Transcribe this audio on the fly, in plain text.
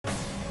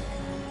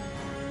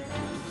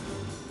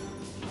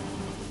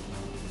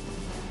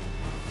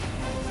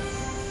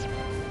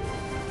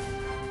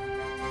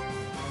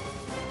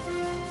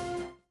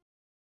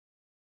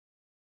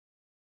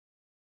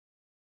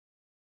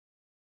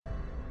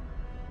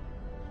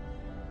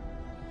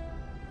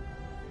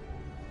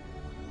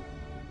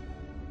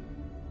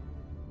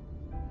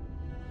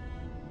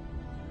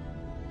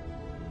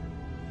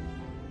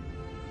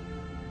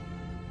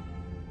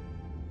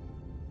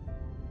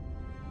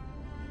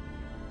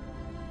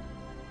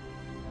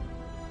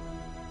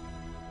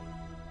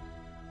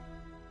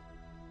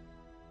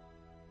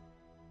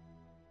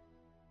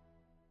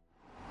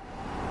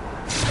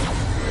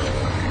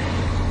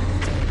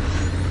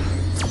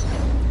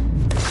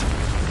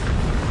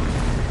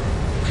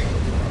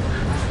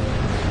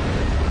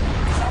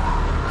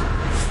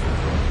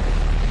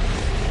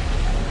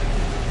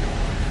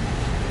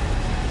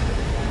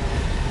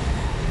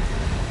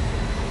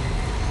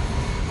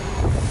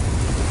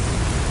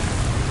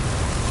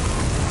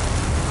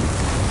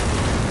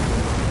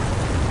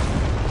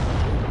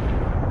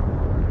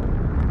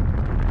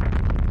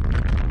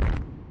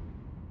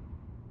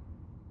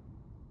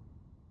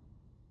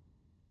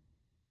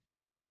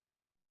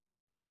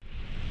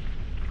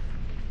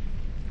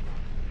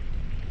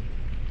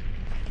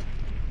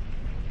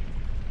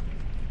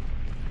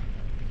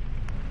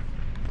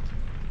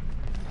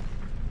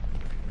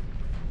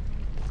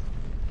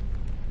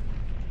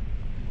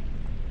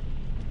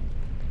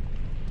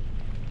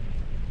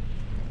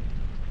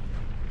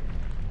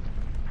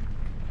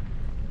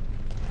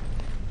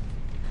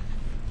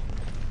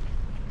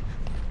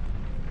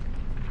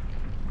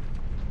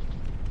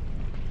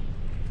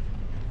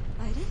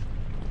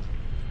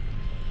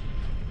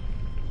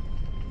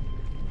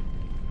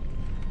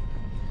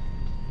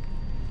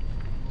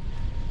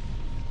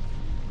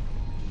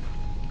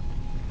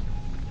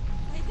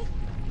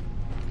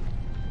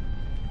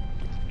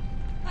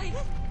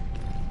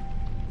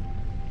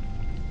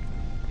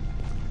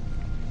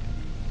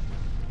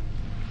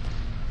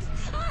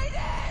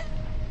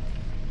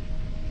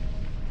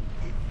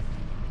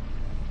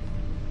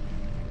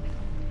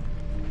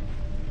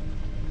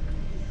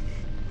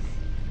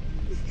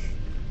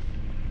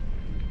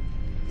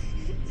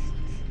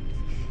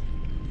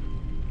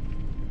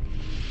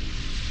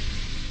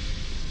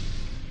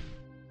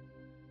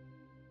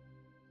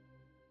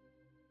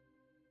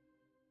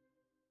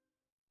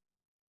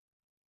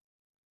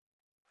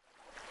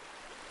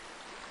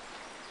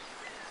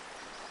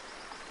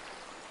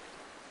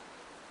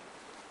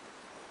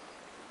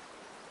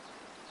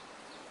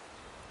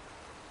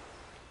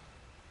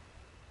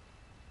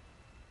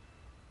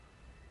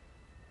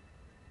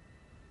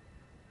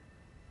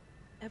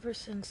Ever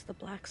since the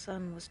Black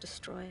Sun was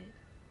destroyed,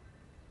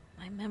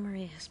 my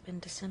memory has been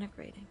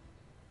disintegrating.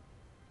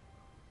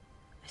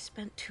 I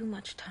spent too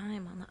much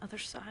time on the other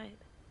side.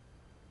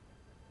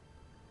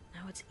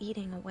 Now it's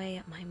eating away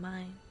at my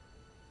mind,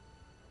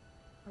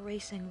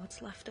 erasing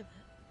what's left of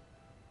it.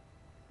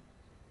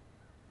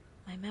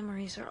 My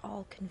memories are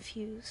all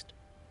confused,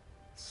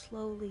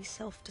 slowly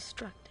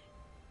self-destructing,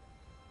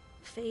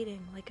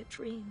 fading like a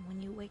dream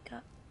when you wake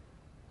up.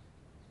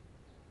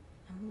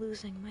 I'm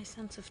losing my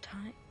sense of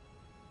time.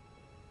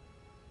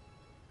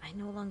 I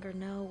no longer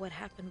know what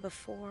happened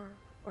before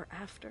or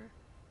after.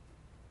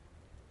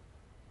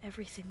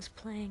 Everything's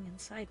playing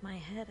inside my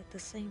head at the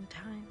same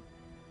time.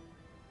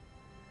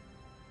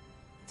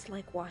 It's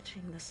like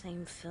watching the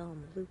same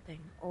film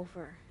looping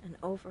over and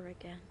over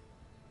again.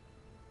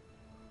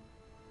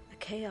 A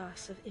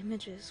chaos of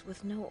images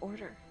with no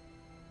order.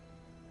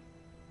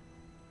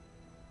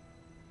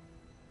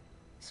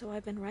 So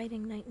I've been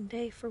writing night and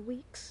day for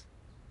weeks,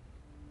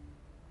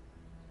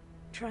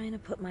 trying to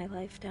put my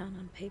life down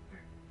on paper.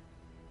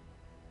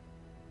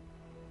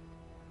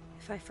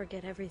 If I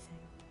forget everything,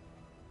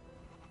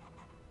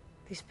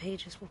 these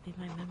pages will be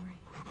my memory.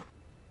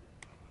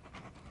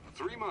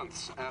 3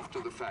 months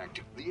after the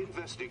fact, the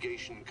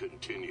investigation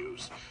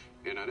continues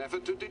in an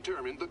effort to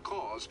determine the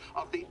cause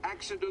of the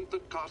accident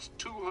that cost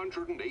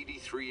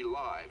 283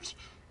 lives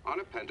on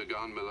a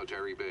Pentagon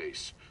military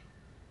base.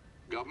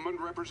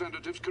 Government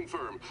representatives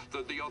confirm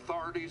that the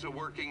authorities are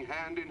working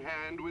hand in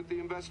hand with the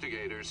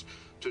investigators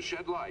to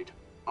shed light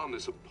on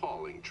this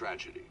appalling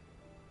tragedy.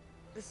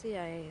 The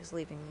CIA is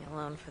leaving me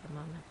alone for the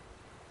moment.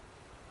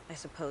 I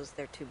suppose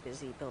they're too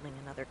busy building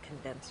another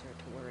condenser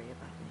to worry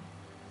about me.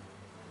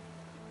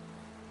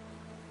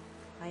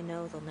 I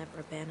know they'll never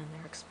abandon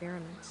their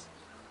experiments,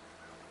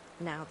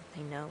 now that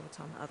they know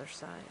what's on the other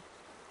side.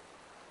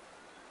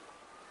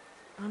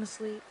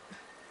 Honestly,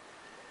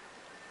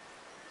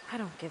 I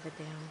don't give a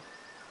damn.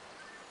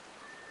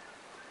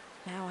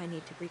 Now I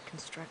need to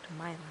reconstruct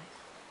my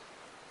life.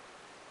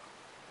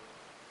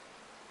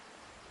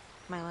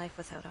 My life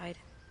without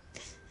Iden.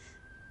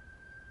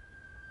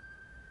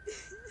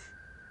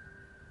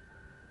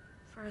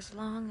 For as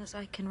long as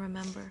I can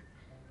remember,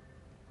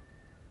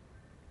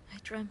 I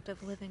dreamt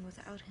of living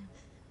without him.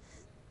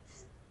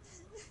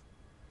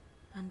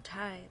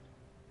 Untied,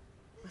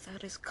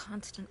 without his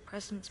constant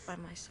presence by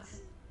my side.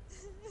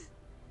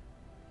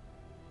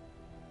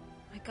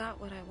 I got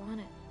what I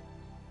wanted.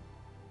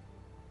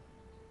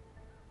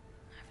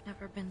 I've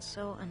never been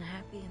so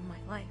unhappy in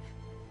my life.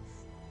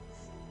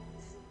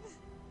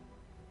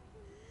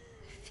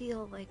 I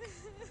feel like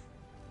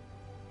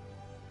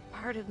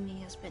part of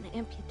me has been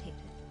amputated.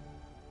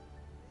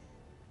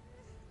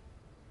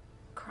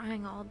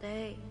 Crying all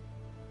day.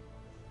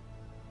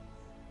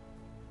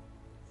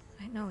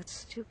 I know it's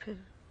stupid.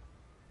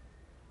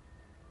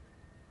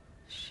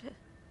 Shit.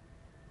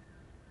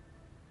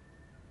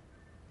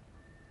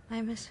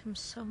 I miss him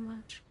so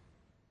much.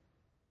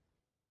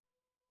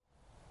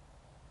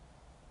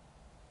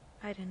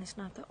 Iden is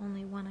not the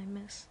only one I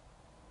miss.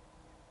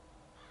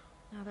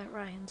 Now that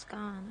Ryan's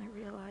gone, I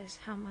realize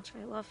how much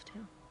I loved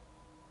him.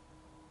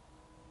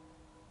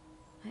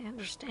 I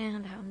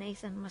understand how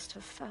Nathan must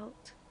have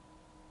felt.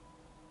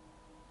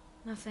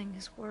 Nothing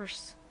is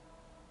worse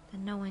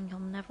than knowing you'll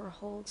never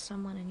hold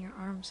someone in your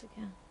arms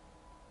again.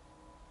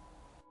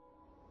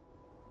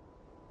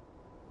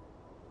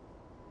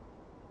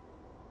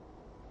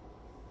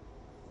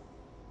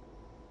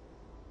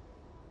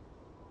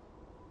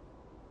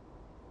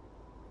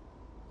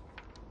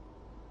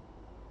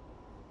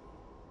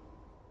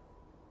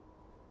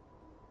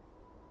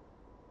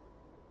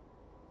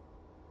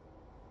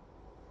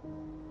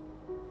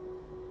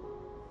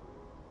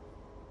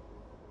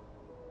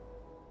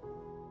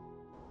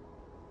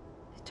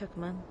 It took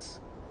months.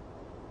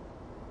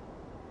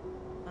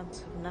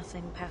 Months of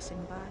nothing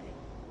passing by.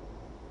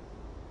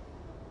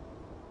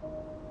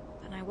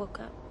 Then I woke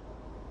up.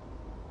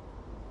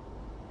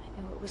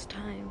 I knew it was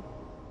time.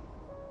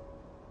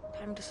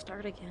 Time to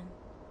start again.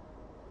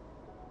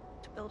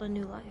 To build a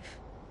new life.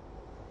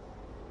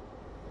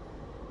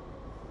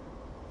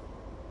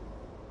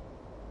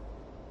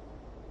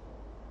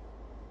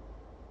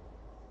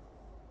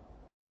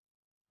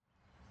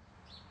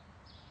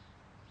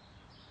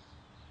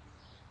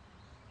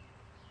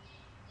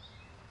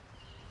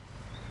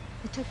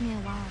 It took me a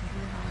while to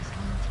realize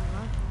how much I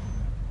loved him.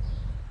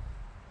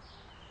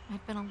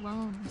 I'd been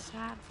alone and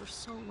sad for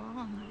so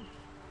long.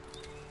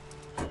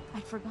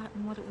 I'd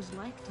forgotten what it was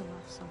like to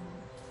love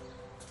someone.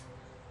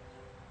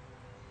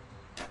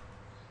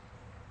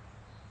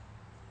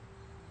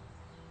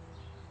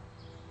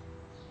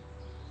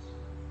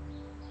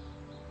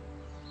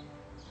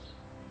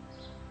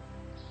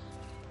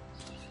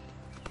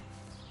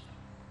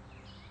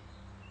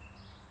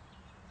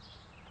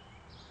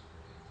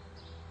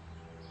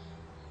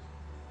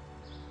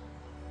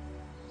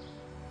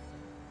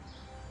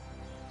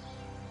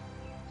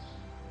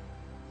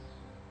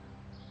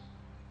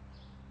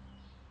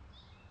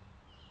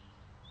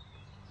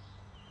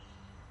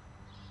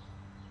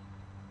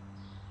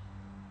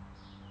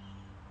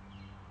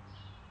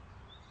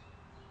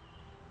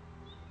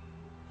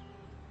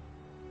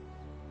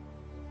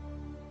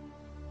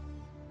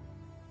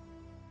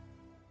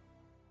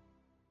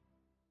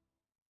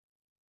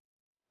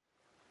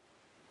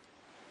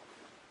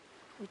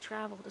 We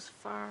traveled as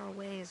far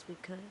away as we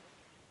could.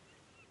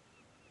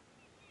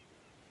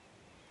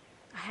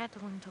 I had to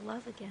learn to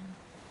love again.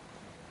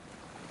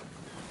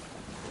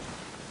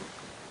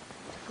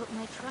 To put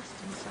my trust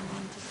in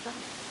someone, to stop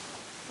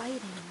fighting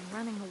and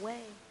running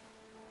away.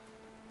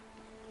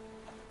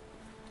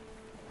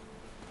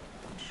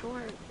 In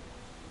short,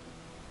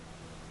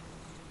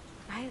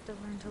 I had to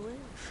learn to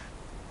live.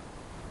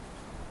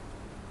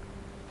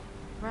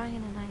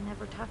 Ryan and I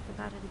never talked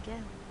about it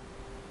again.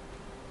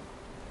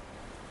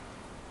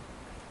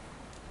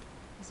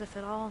 As if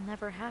it all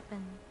never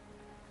happened.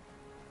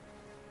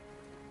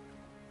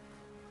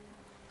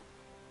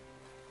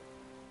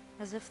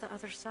 As if the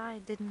other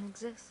side didn't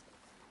exist.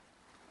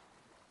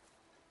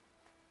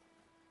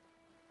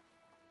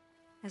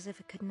 As if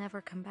it could never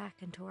come back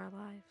into our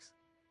lives.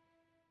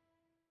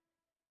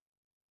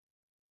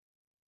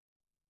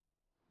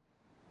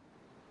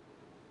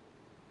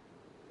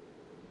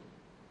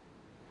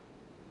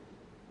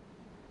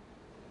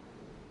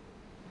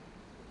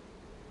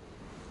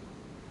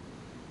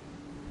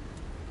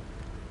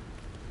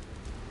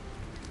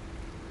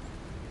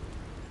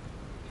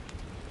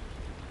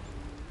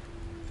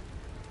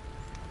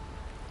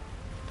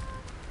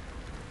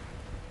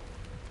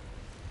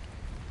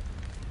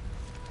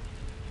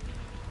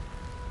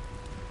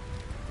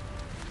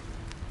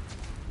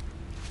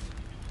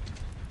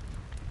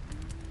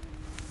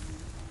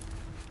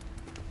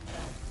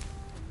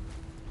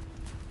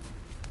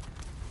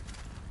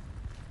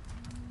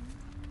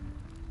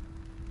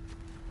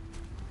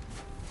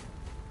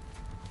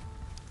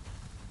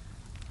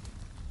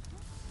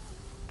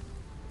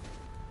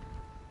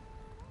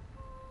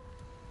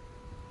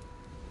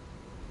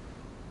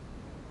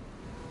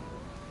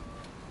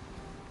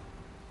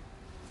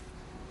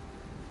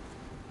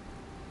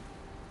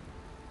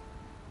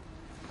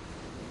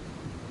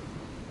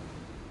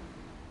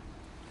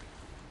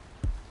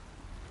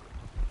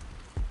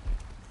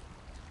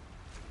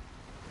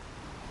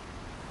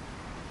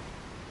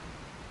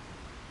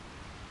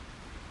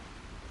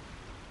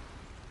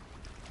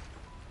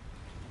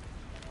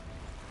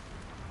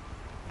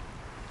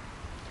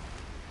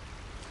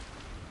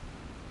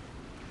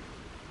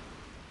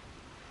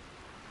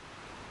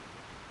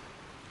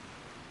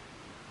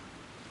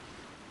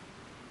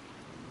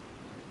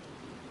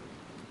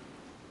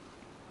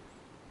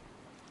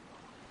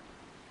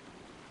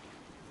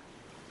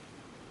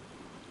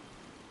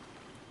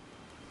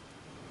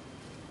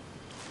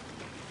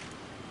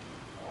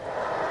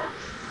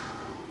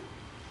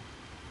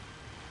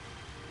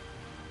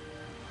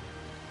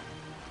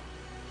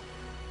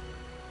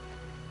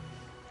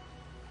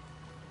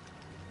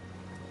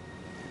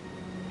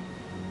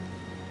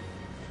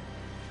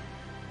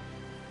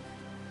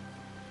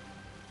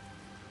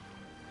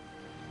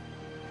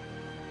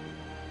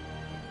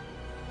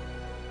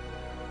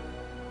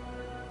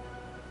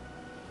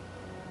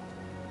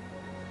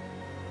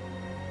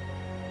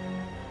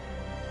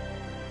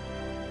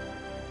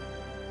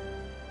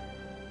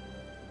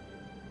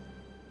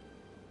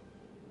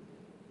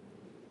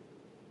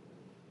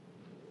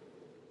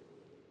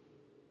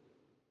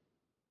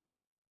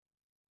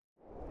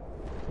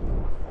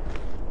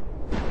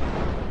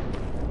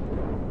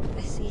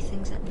 I see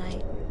things at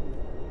night.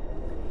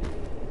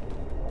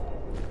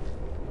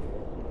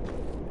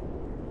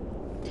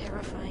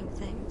 Terrifying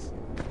things.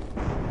 I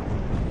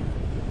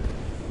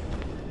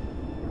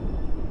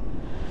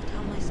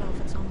tell myself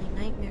it's only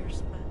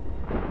nightmares, but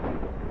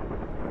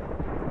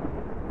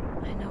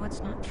I know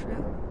it's not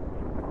true.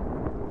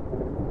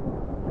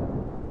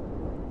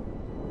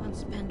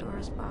 Once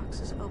Pandora's box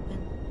is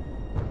open,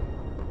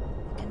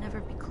 it can never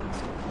be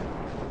closed again.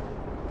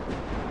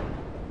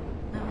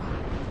 No.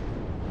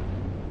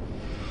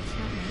 It's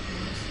not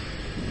nightmares.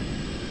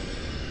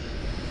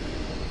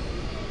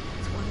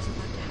 It's what is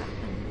about to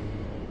happen.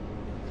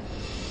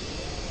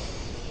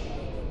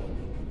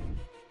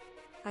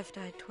 I've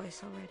died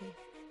twice already.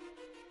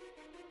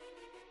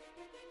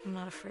 I'm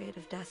not afraid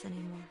of death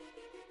anymore.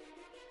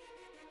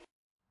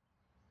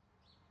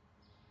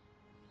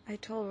 I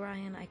told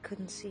Ryan I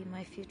couldn't see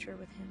my future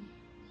with him.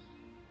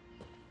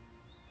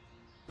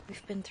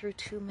 We've been through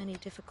too many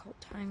difficult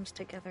times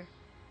together.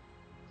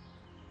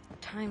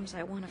 Times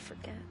I want to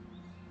forget.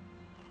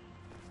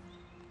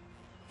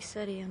 He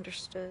said he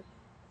understood.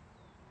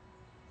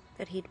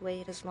 That he'd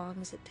wait as long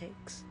as it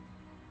takes.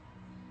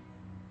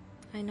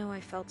 I know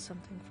I felt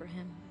something for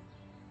him.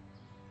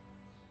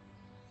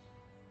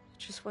 It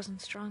just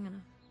wasn't strong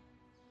enough.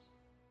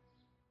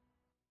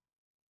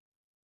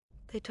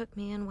 They took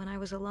me in when I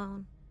was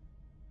alone.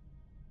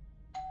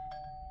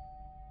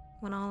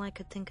 When all I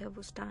could think of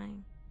was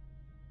dying.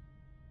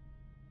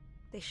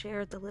 They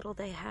shared the little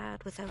they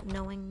had without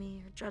knowing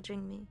me or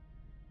judging me.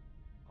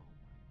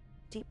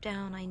 Deep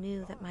down, I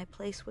knew that my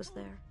place was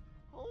there.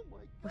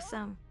 With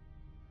them.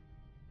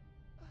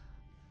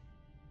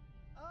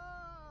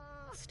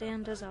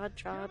 Stan does odd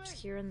jobs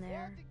here and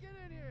there.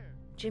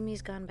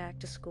 Jimmy's gone back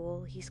to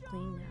school. He's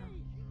clean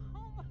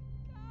now.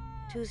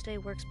 Tuesday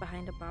works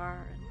behind a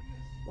bar, and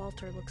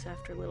Walter looks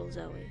after little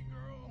Zoe.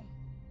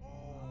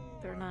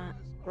 They're not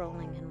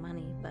rolling in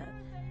money, but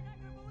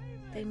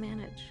They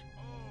manage.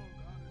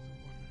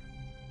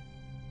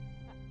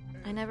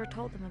 I never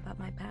told them about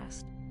my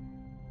past,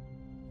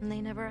 and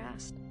they never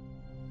asked.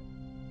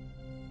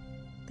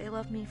 They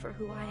love me for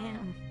who I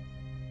am.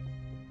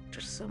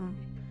 Just some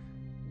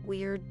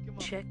weird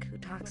chick who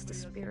talks to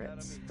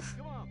spirits.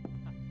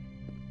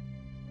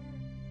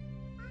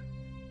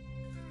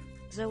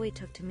 Zoe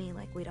took to me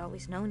like we'd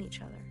always known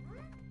each other.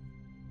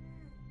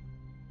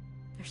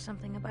 There's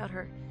something about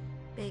her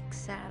big,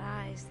 sad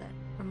eyes that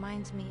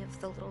reminds me of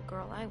the little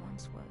girl I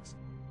once was.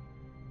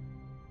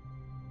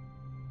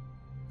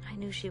 I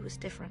knew she was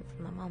different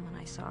from the moment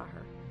I saw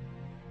her.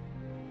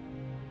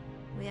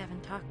 We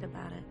haven't talked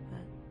about it,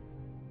 but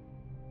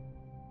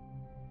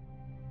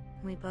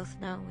we both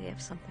know we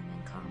have something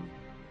in common.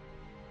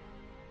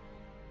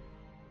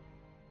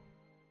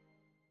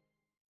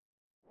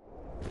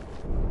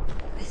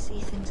 I see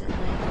things at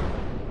night.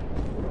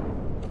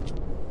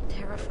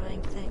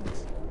 Terrifying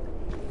things.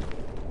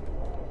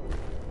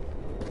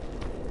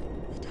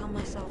 I tell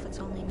myself it's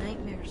only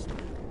nightmares,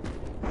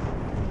 but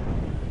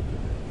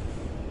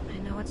I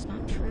know it's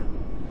not true.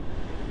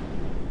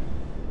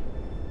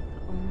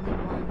 The only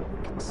one who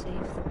can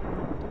save the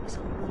world is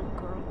a little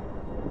girl.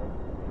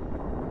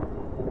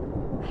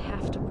 I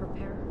have to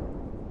prepare her.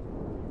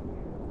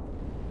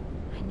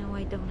 I know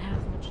I don't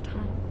have much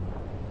time.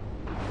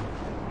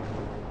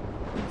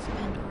 Once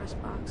Pandora's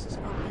box is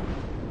open,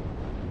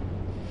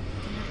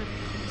 it can never be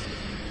closed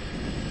again.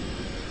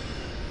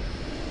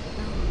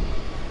 No,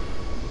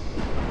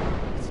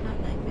 it's not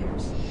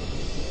nightmares.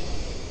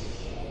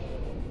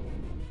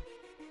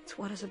 It's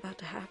what is about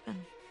to happen.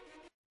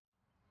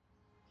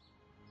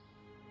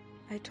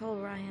 I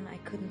told Ryan I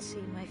couldn't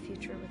see my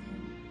future with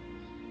him.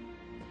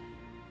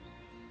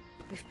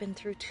 We've been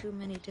through too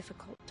many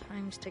difficult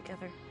times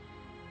together.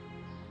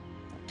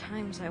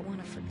 Times I want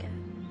to forget.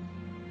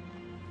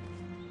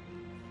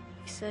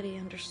 He said he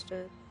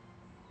understood.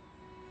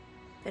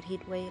 That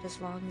he'd wait as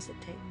long as it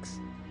takes.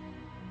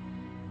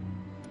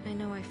 I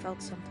know I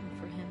felt something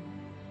for him.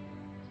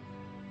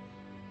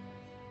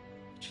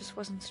 It just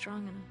wasn't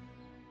strong enough.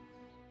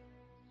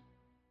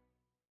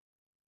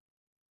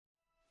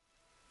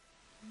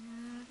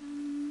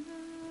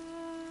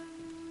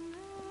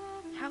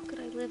 How could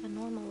I live a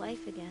normal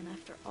life again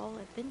after all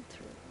I've been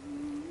through?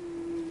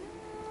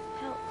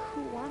 Hell,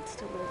 who wants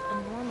to live a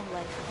normal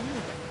life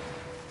anyway?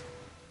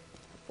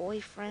 A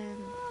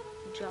boyfriend,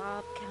 a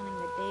job, counting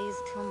the days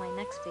till my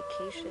next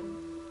vacation.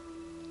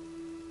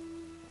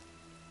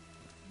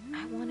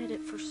 I wanted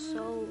it for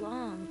so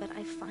long, but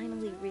I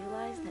finally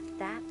realized that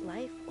that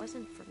life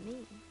wasn't for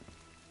me.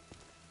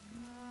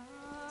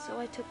 So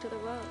I took to the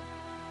road.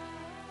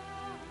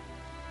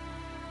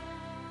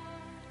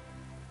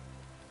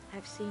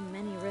 I've seen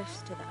many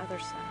rifts to the other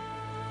side.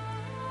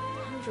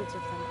 Hundreds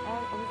of them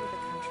all over the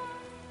country.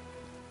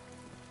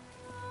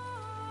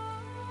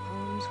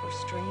 Homes where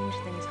strange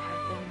things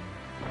happen.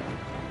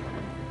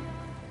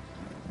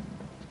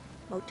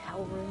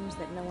 Motel rooms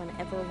that no one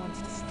ever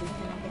wants to sleep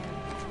in again.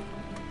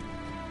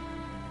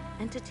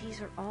 Entities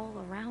are all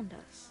around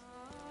us.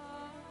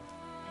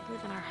 They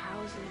live in our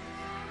houses,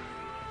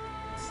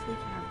 sleep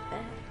in our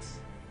beds.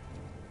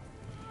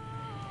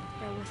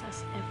 They're with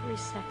us every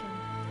second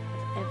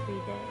of every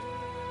day.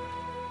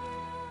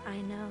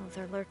 I know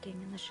they're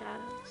lurking in the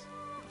shadows.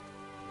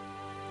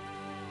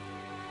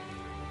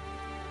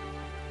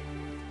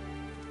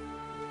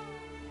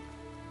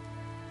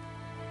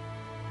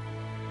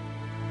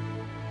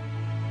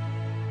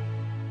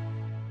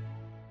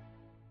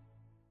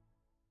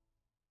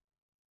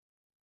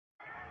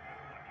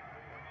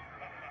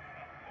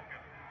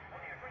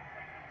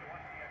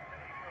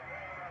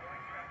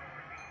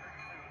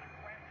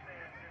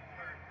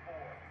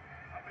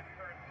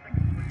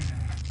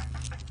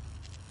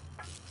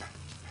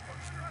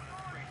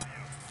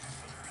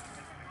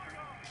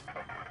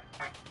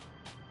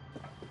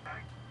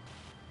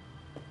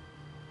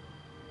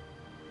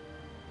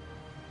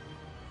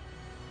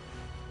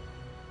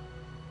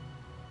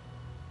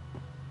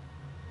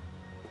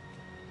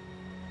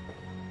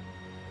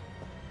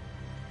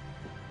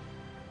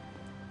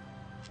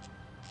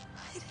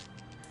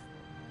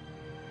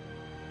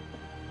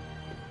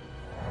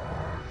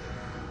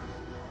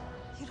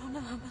 You don't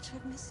know how much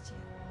I've missed you.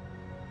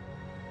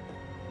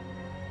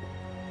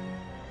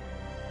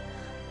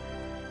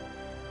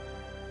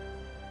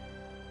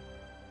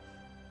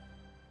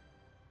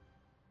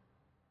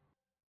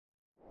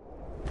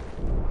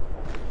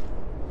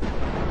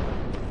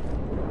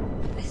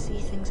 I see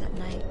things at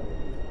night.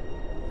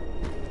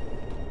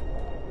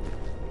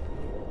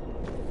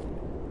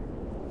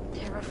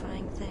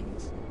 Terrifying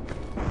things.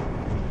 I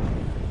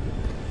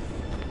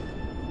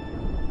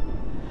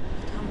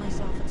tell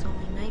myself it's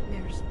only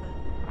nightmares, but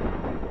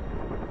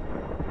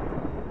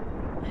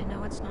I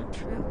know it's not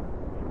true.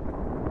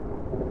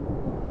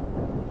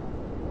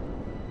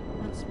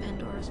 Once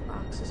Pandora's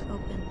box is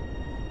open,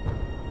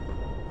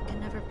 it can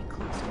never be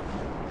closed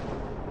again.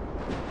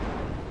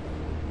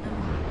 No.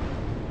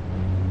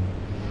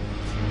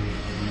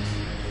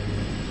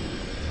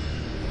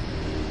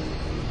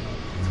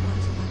 It's what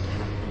is about to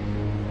happen.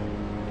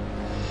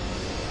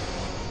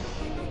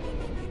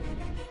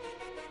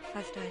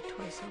 I've died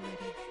twice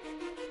already.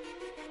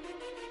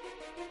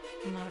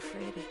 I'm not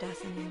afraid of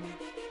death anymore.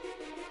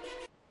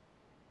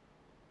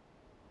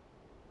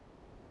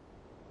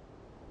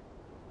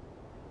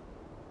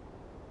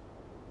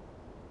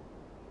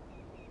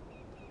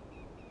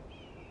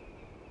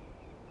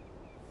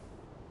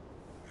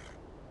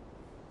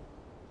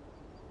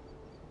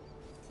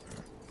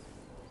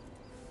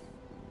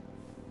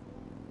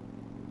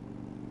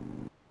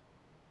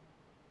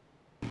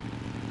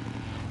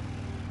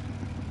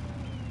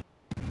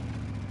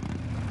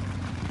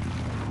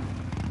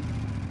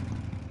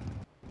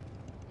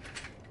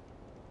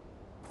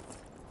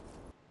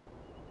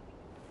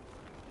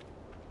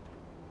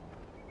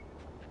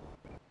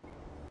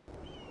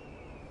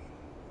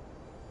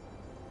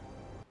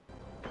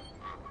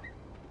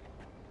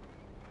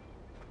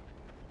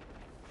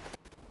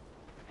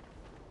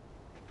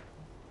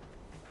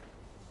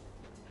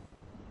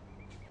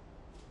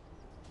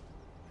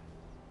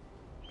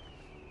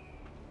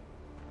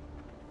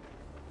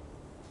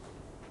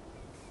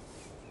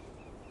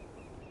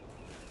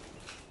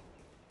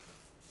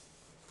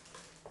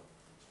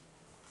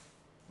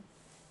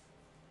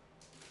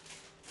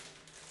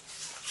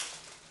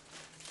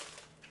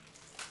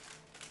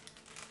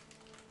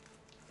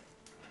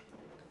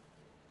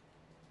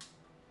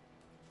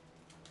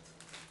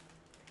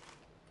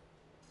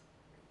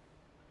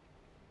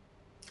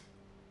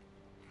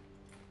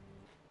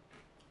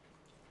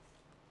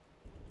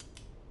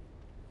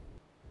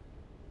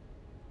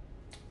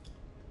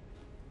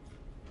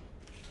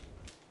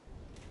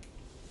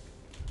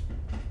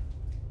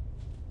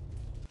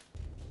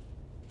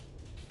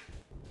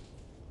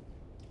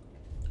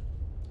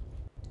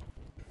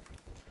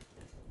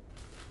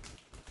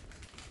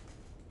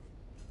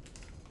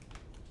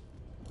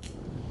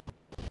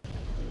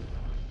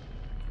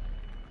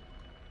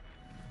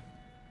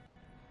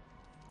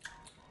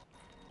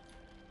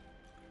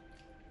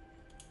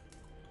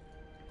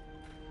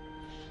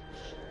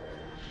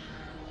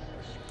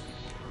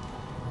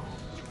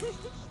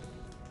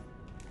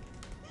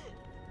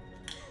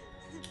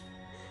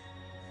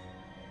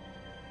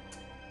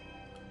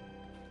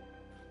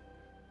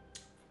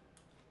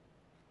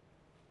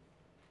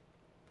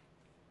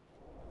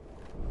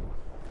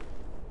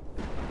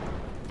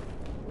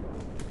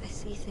 I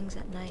see things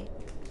at night.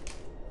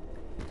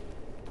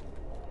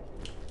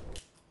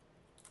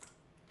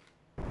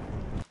 I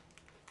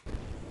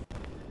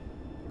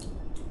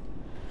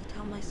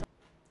tell myself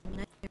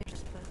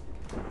nightmares, but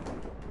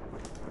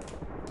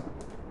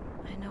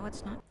I know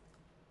it's not.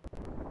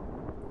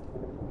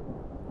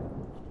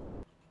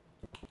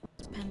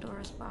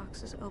 Pandora's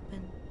box is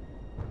open.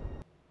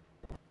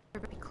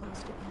 Never be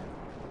closed again.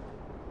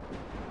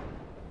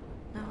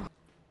 No.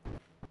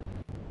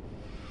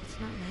 It's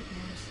not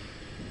nightmares.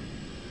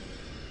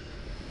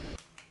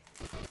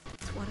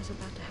 It's what is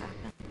about to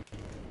happen.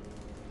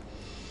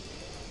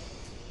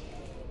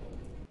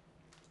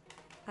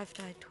 I've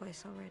died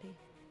twice already.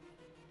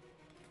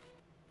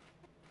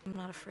 I'm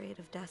not afraid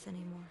of death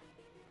anymore.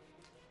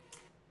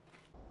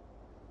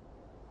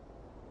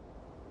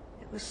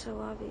 It was so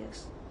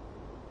obvious.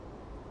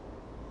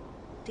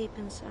 Deep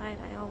inside,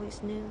 I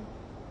always knew.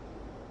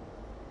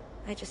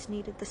 I just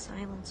needed the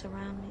silence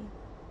around me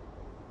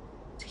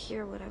to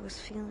hear what I was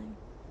feeling.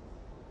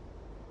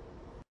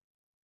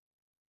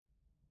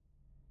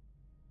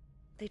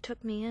 They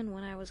took me in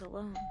when I was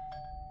alone,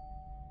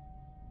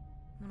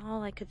 when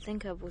all I could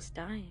think of was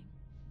dying.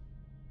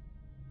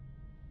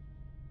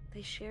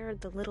 They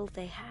shared the little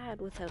they had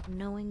without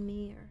knowing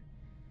me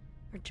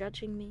or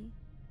judging me.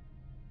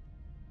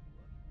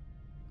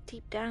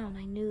 Deep down,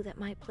 I knew that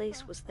my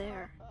place was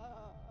there,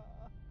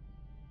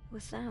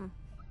 with them.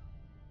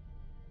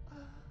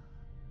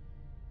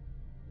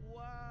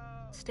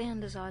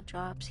 Stan does odd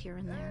jobs here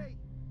and there.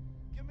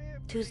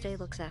 Tuesday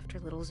looks after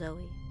little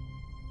Zoe.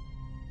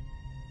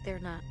 They're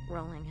not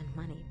rolling in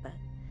money, but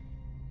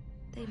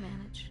they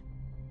manage.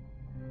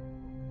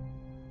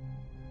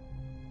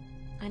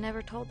 I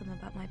never told them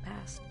about my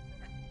past,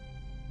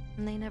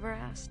 and they never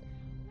asked.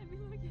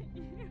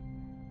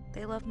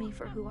 They love me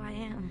for who I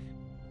am.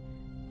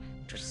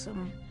 Just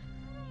some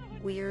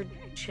weird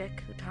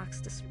chick who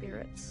talks to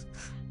spirits.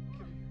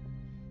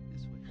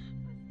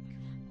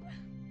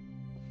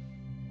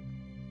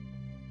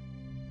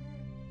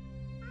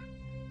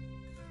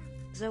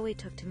 Zoe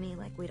took to me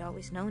like we'd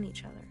always known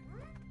each other.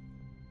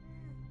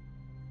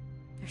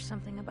 There's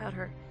something about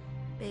her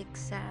big,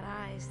 sad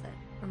eyes that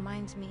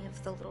reminds me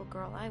of the little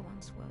girl I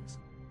once was.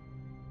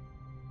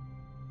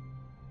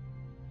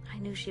 I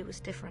knew she was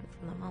different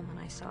from the moment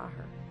I saw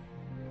her.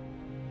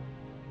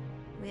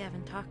 We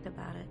haven't talked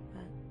about it,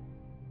 but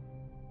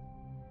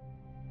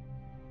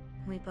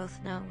we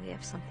both know we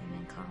have something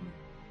in common.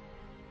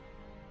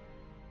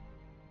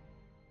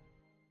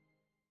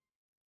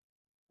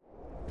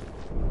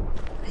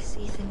 I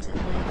see things at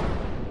night.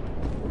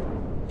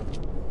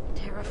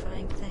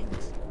 Terrifying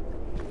things.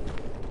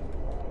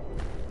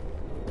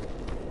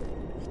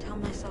 I tell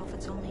myself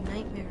it's only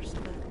nightmares,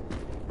 but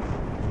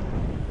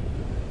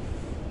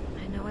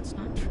I know it's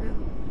not true.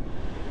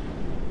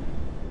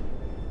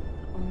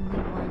 The only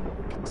one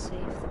who can save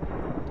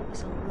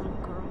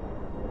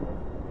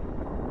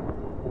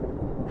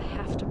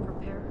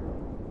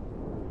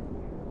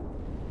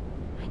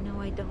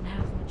I don't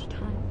have much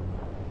time.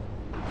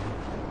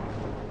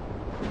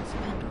 Once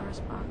Pandora's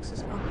box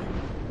is open,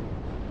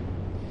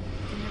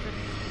 it can never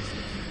be closed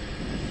again.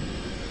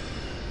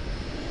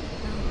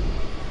 No,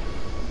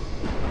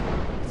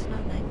 it's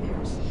not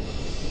nightmares.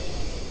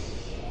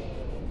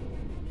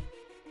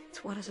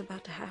 It's what is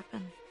about to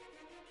happen.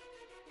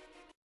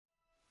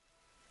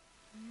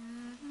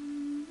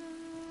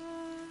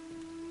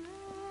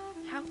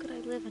 How could I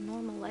live a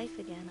normal life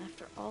again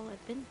after all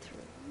I've been through?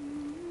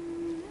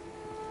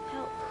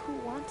 Hell, who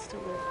wants to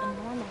live a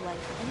normal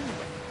life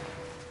anyway?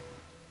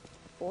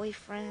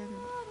 Boyfriend,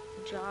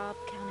 job,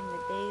 counting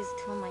the days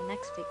till my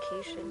next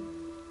vacation.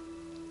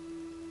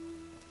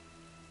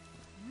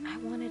 I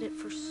wanted it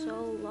for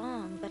so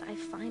long, but I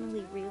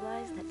finally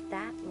realized that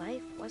that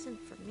life wasn't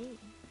for me.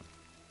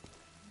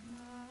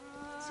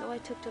 So I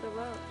took to the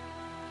road.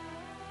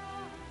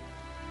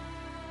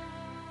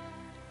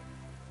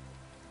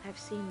 I've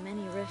seen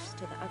many rifts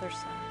to the other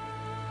side.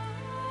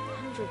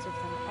 Hundreds of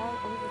them all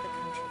over the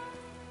country.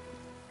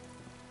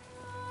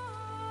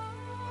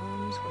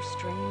 Homes where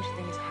strange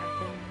things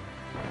happen.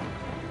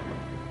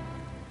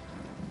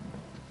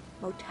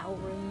 Motel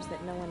rooms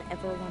that no one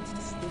ever wants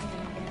to sleep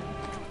in again.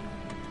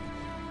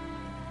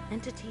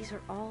 Entities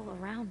are all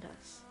around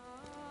us.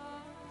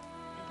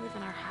 They live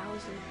in our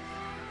houses,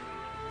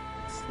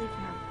 sleep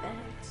in our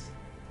beds.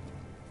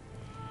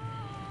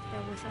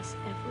 They're with us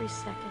every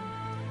second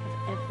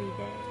of every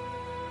day.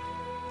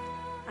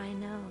 I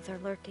know they're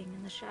lurking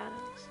in the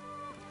shadows.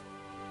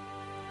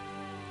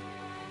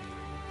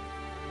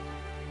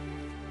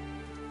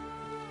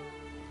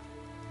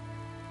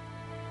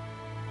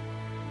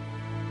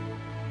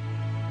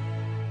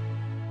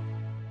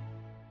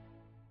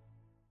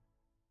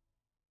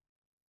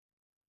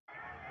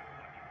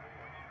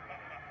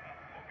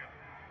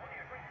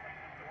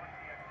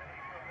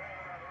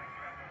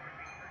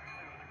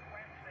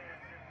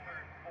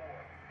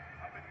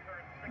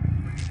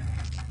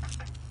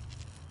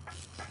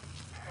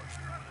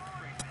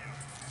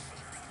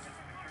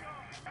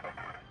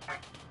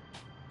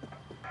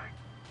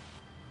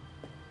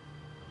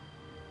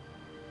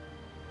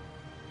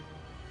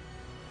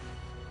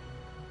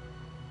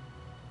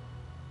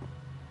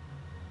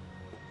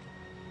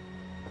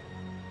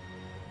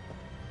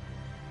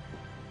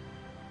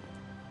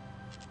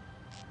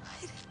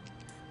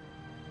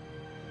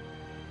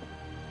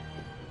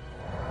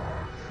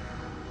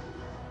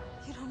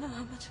 You don't know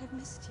how much I've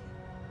missed you.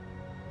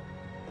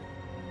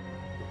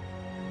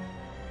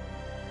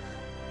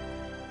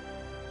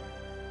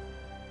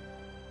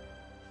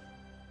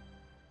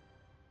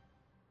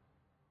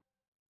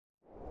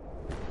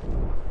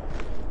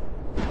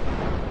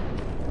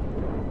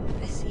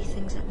 I see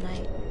things at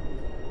night.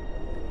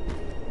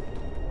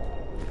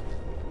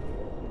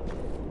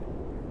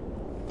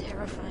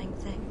 Terrifying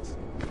things.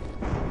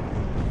 I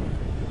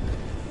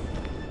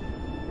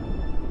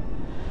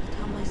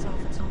tell myself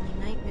it's only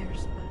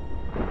nightmares, but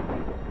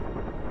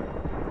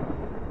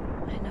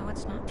I know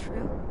it's not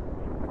true.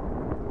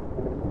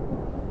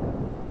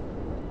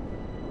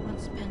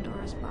 Once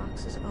Pandora's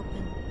box is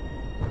open,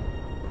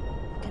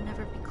 it can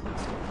never be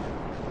closed again.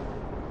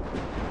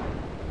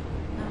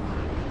 No,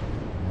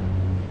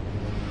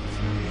 it's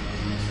not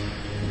nightmares.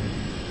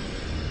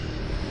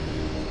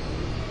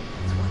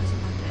 It's what is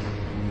about to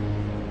happen.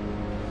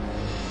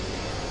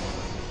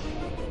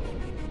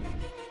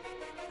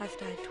 I've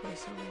died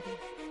twice already.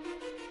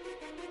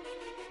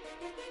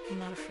 I'm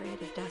not afraid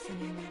of death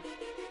anymore.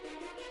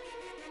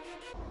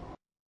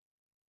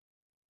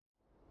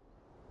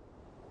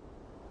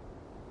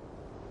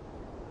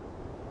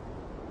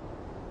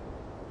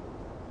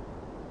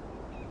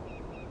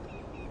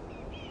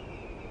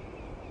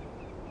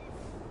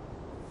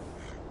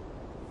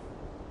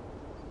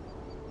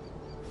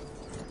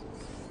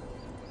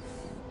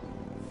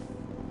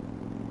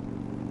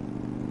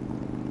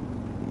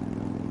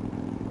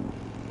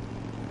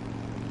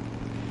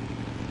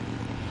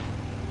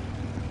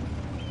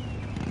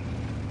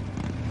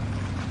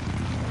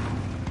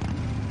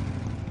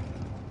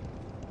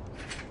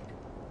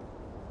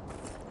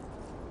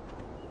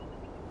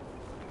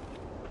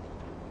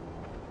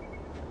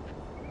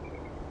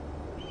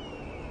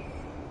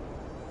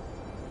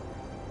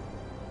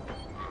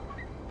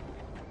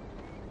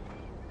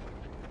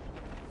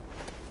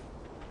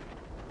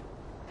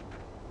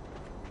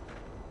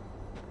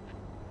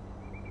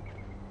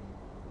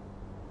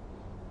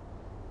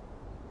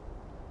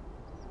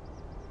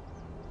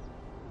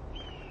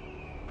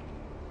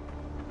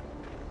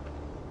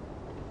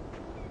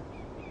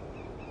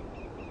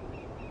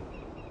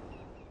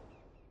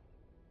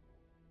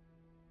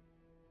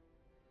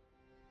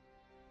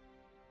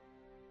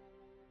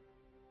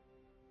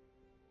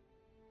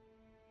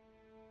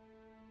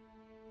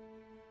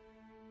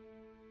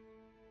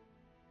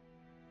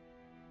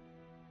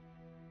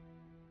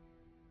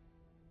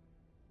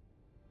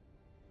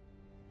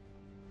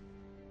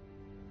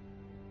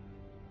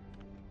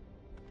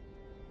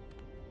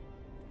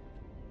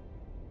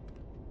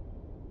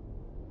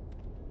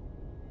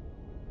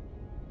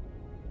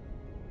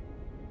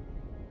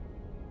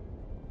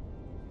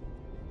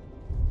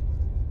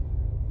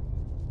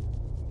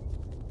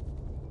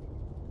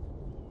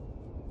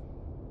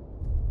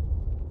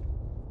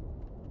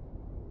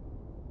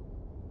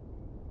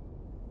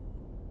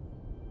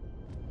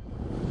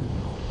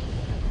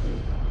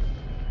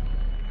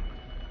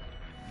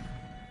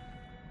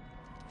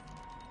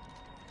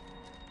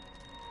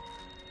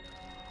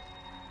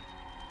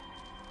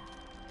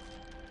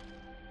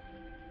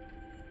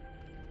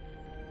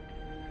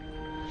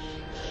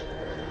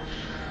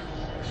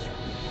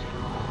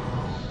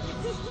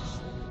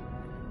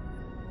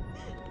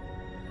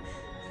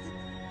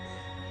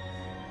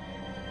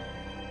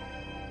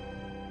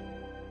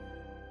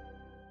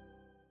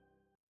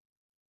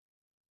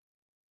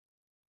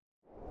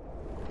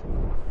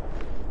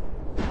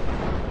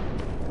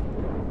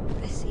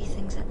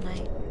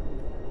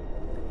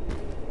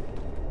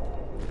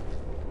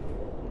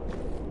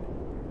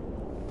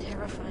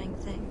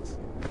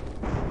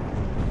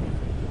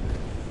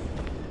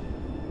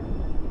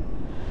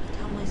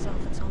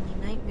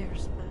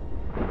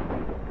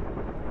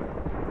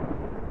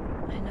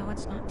 I know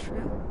it's not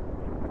true.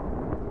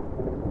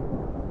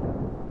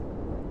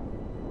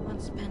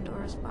 Once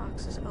Pandora's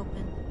box is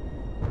open,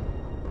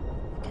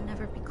 it can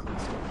never be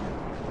closed again.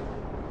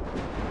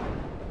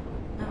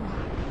 No.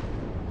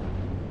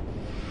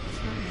 It's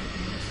not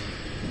nightmares.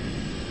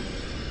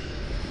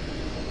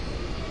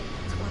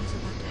 It's what is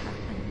about to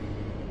happen.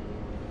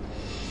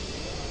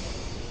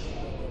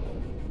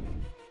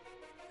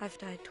 I've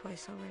died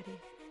twice already.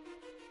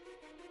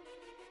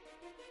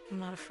 I'm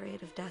not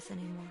afraid of death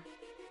anymore.